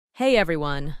Hey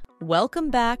everyone,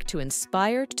 welcome back to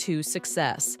Inspire to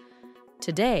Success.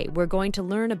 Today we're going to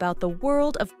learn about the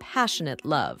world of passionate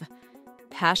love.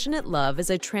 Passionate love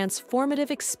is a transformative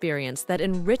experience that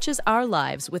enriches our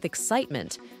lives with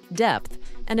excitement, depth,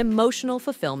 and emotional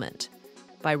fulfillment.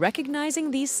 By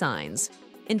recognizing these signs,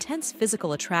 intense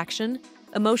physical attraction,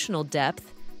 emotional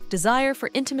depth, desire for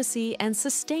intimacy, and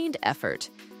sustained effort,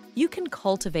 you can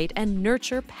cultivate and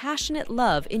nurture passionate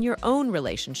love in your own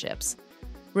relationships.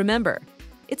 Remember,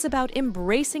 it's about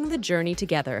embracing the journey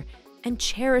together and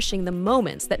cherishing the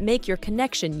moments that make your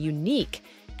connection unique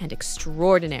and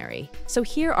extraordinary. So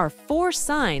here are 4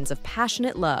 signs of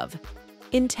passionate love: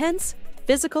 intense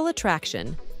physical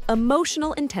attraction,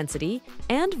 emotional intensity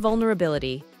and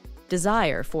vulnerability,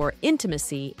 desire for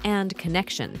intimacy and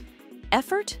connection,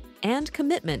 effort and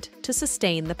commitment to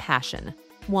sustain the passion.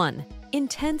 1.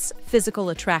 Intense physical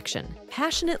attraction.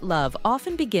 Passionate love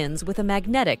often begins with a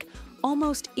magnetic,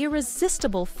 almost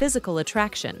irresistible physical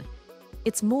attraction.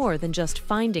 It's more than just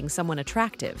finding someone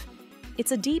attractive.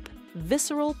 It's a deep,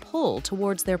 visceral pull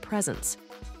towards their presence.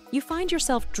 You find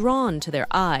yourself drawn to their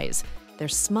eyes, their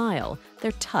smile,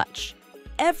 their touch.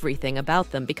 Everything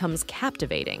about them becomes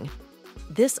captivating.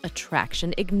 This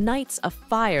attraction ignites a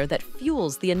fire that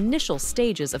fuels the initial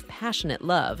stages of passionate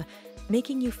love,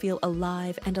 making you feel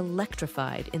alive and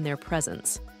electrified in their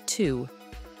presence. 2.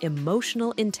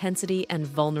 Emotional intensity and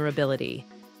vulnerability.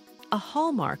 A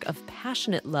hallmark of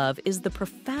passionate love is the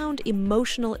profound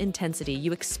emotional intensity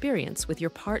you experience with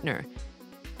your partner.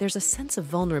 There's a sense of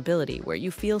vulnerability where you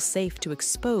feel safe to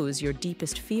expose your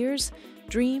deepest fears,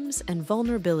 dreams, and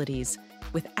vulnerabilities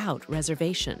without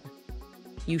reservation.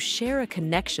 You share a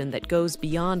connection that goes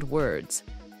beyond words,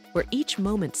 where each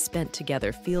moment spent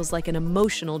together feels like an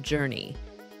emotional journey.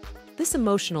 This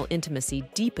emotional intimacy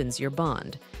deepens your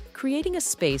bond, creating a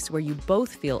space where you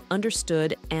both feel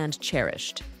understood and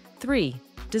cherished. 3.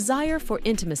 Desire for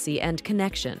intimacy and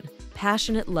connection.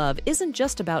 Passionate love isn't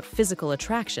just about physical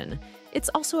attraction, it's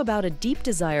also about a deep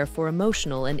desire for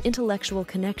emotional and intellectual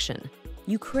connection.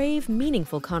 You crave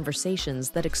meaningful conversations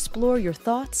that explore your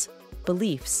thoughts,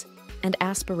 beliefs, and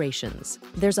aspirations.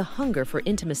 There's a hunger for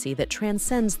intimacy that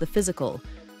transcends the physical,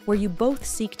 where you both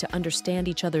seek to understand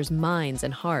each other's minds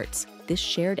and hearts. This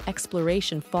shared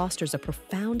exploration fosters a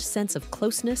profound sense of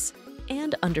closeness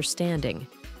and understanding,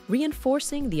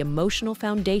 reinforcing the emotional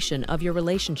foundation of your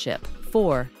relationship.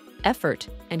 4. Effort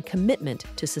and commitment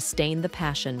to sustain the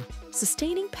passion.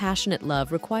 Sustaining passionate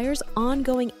love requires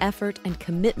ongoing effort and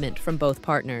commitment from both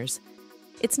partners.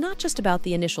 It's not just about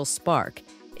the initial spark,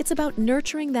 it's about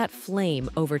nurturing that flame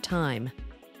over time.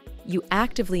 You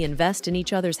actively invest in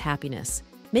each other's happiness,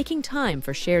 making time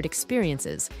for shared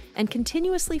experiences, and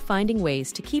continuously finding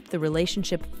ways to keep the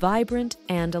relationship vibrant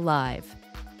and alive.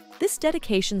 This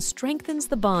dedication strengthens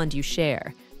the bond you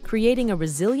share, creating a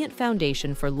resilient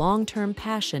foundation for long-term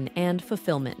passion and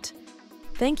fulfillment.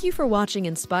 Thank you for watching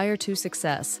Inspire to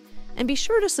Success, and be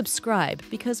sure to subscribe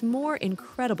because more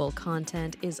incredible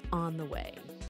content is on the way.